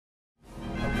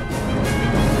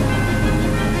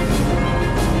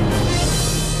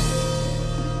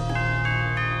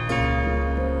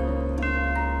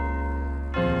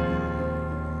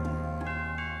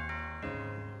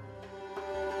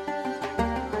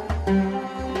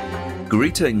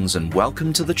Greetings and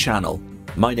welcome to the channel.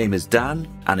 My name is Dan,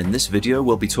 and in this video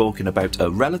we'll be talking about a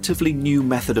relatively new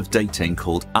method of dating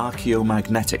called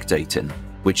archaeomagnetic dating,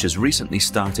 which has recently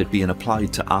started being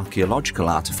applied to archaeological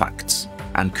artifacts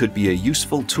and could be a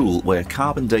useful tool where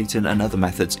carbon dating and other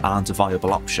methods aren't a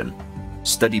viable option.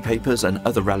 Study papers and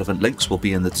other relevant links will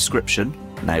be in the description.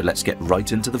 Now let's get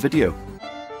right into the video.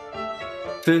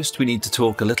 First, we need to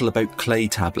talk a little about clay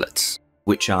tablets,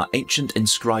 which are ancient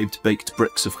inscribed baked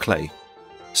bricks of clay.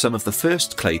 Some of the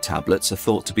first clay tablets are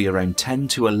thought to be around 10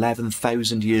 to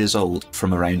 11,000 years old,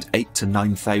 from around 8 to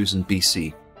 9,000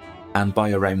 BC. And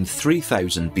by around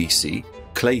 3000 BC,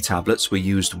 clay tablets were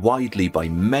used widely by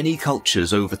many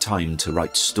cultures over time to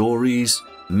write stories,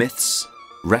 myths,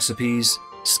 recipes,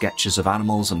 sketches of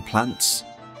animals and plants,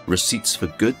 receipts for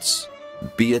goods,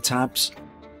 beer tabs,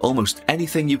 almost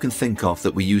anything you can think of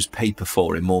that we use paper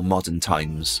for in more modern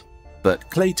times.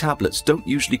 But clay tablets don't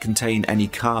usually contain any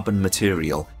carbon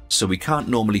material, so we can't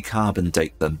normally carbon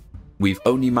date them. We've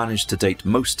only managed to date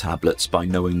most tablets by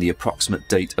knowing the approximate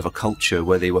date of a culture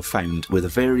where they were found, with a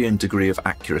varying degree of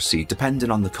accuracy depending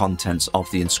on the contents of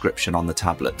the inscription on the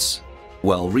tablets.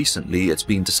 Well, recently it's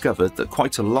been discovered that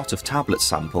quite a lot of tablet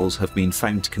samples have been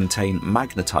found to contain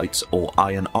magnetites or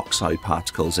iron oxide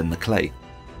particles in the clay,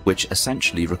 which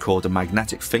essentially record a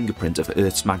magnetic fingerprint of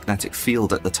Earth's magnetic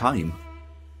field at the time.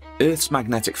 Earth's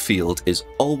magnetic field is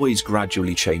always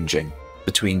gradually changing,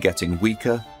 between getting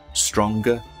weaker,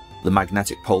 stronger, the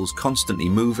magnetic poles constantly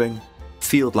moving,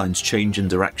 field lines changing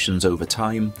directions over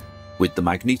time, with the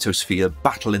magnetosphere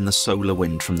battling the solar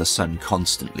wind from the sun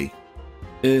constantly.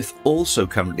 Earth also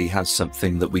currently has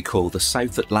something that we call the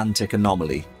South Atlantic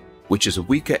Anomaly, which is a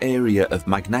weaker area of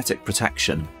magnetic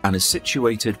protection and is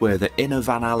situated where the inner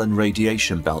Van Allen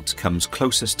radiation belt comes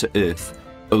closest to Earth,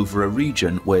 over a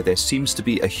region where there seems to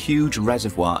be a huge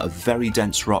reservoir of very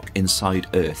dense rock inside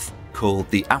Earth, called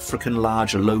the African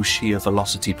Large Low Shear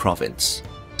Velocity Province.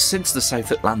 Since the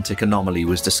South Atlantic Anomaly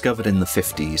was discovered in the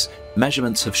 50s,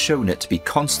 measurements have shown it to be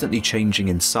constantly changing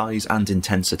in size and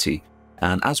intensity,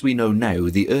 and as we know now,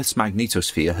 the Earth's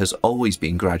magnetosphere has always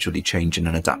been gradually changing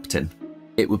and adapting.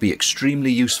 It would be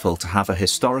extremely useful to have a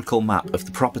historical map of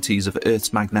the properties of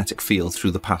Earth's magnetic field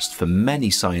through the past for many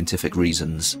scientific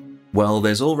reasons. Well,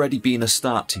 there's already been a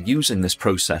start to using this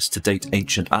process to date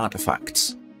ancient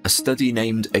artifacts. A study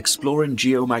named Exploring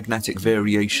Geomagnetic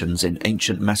Variations in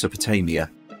Ancient Mesopotamia,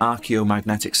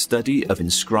 Archaeomagnetic Study of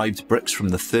Inscribed Bricks from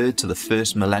the 3rd to the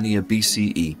 1st Millennia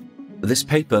BCE. This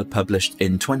paper, published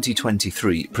in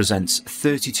 2023, presents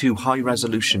 32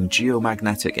 high-resolution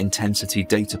geomagnetic intensity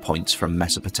data points from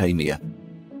Mesopotamia.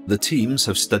 The teams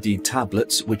have studied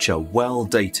tablets which are well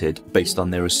dated based on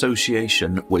their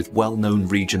association with well-known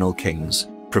regional kings,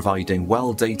 providing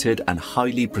well-dated and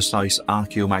highly precise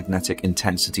archaeomagnetic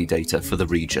intensity data for the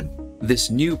region.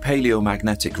 This new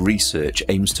paleomagnetic research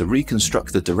aims to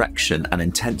reconstruct the direction and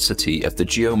intensity of the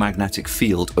geomagnetic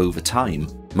field over time,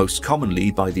 most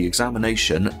commonly by the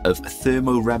examination of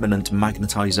thermoremnant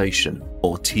magnetization,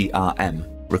 or TRM,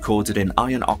 recorded in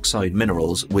iron oxide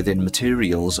minerals within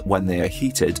materials when they are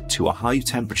heated to a high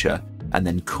temperature and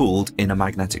then cooled in a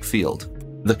magnetic field.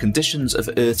 The conditions of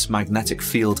Earth's magnetic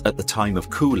field at the time of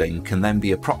cooling can then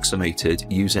be approximated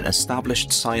using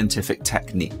established scientific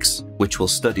techniques, which will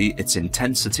study its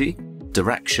intensity,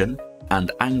 direction,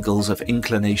 and angles of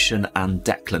inclination and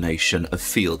declination of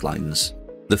field lines.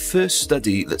 The first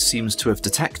study that seems to have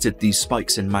detected these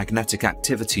spikes in magnetic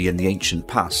activity in the ancient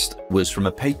past was from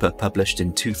a paper published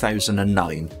in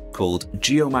 2009 called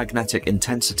Geomagnetic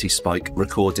Intensity Spike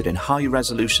Recorded in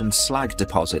High-Resolution Slag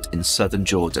Deposit in Southern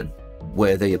Jordan,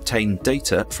 where they obtained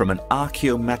data from an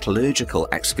archaeometallurgical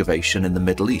excavation in the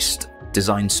Middle East,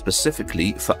 designed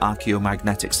specifically for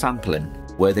archaeomagnetic sampling,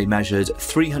 where they measured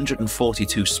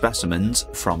 342 specimens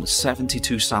from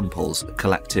 72 samples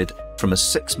collected from a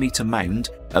 6-meter mound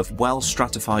of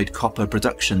well-stratified copper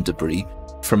production debris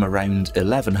from around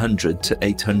 1100 to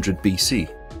 800 BC.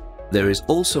 There is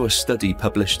also a study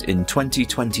published in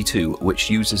 2022 which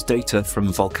uses data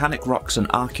from volcanic rocks and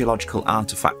archaeological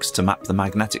artifacts to map the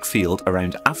magnetic field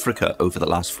around Africa over the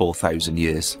last 4,000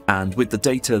 years. And with the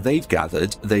data they've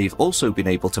gathered, they've also been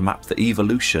able to map the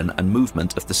evolution and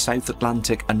movement of the South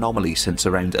Atlantic Anomaly since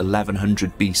around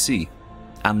 1100 BC.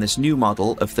 And this new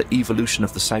model of the evolution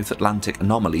of the South Atlantic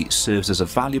Anomaly serves as a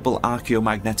valuable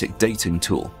archaeomagnetic dating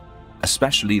tool,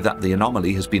 especially that the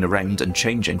anomaly has been around and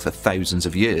changing for thousands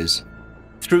of years.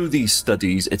 Through these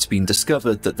studies, it's been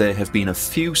discovered that there have been a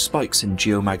few spikes in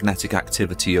geomagnetic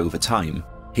activity over time.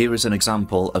 Here is an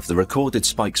example of the recorded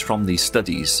spikes from these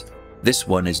studies. This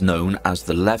one is known as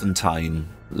the Levantine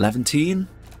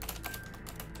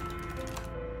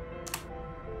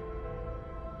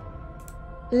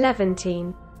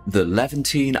Levantine. The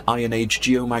Levantine Iron Age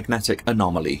geomagnetic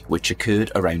anomaly, which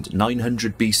occurred around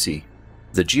 900 BC.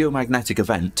 The geomagnetic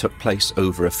event took place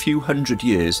over a few hundred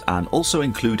years and also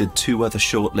included 2 other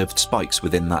short-lived spikes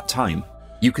within that time.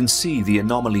 You can see the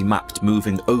anomaly mapped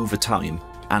moving over time,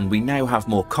 and we now have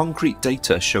more concrete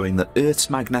data showing that Earth's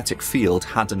magnetic field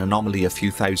had an anomaly a few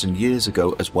thousand years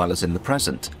ago as well as in the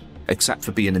present, except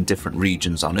for being in different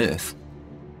regions on Earth.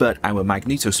 But our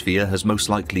magnetosphere has most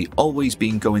likely always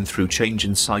been going through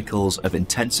changing cycles of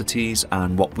intensities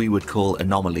and what we would call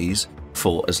anomalies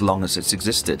for as long as it's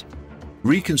existed.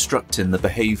 Reconstructing the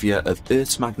behaviour of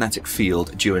Earth's magnetic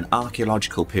field during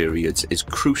archaeological periods is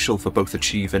crucial for both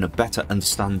achieving a better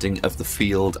understanding of the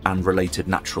field and related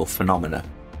natural phenomena,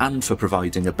 and for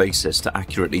providing a basis to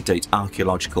accurately date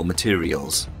archaeological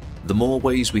materials. The more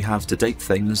ways we have to date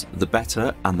things, the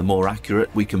better and the more accurate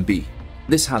we can be.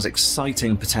 This has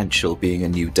exciting potential being a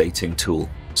new dating tool,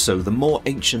 so the more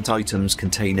ancient items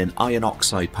containing iron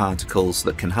oxide particles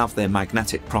that can have their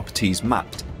magnetic properties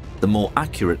mapped, the more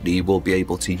accurately we'll be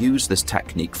able to use this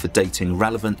technique for dating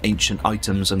relevant ancient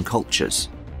items and cultures.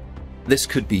 This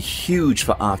could be huge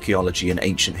for archaeology and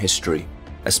ancient history,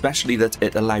 especially that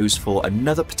it allows for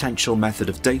another potential method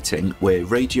of dating where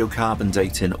radiocarbon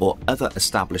dating or other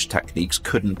established techniques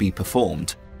couldn't be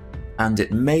performed. And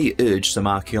it may urge some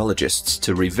archaeologists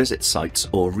to revisit sites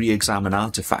or re-examine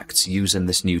artifacts using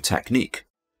this new technique.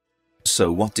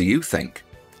 So what do you think?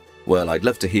 Well, I'd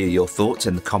love to hear your thoughts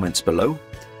in the comments below.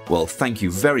 Well, thank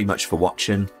you very much for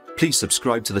watching. Please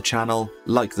subscribe to the channel,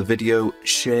 like the video,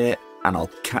 share, and I'll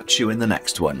catch you in the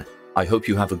next one. I hope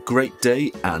you have a great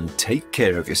day and take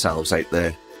care of yourselves out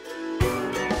there.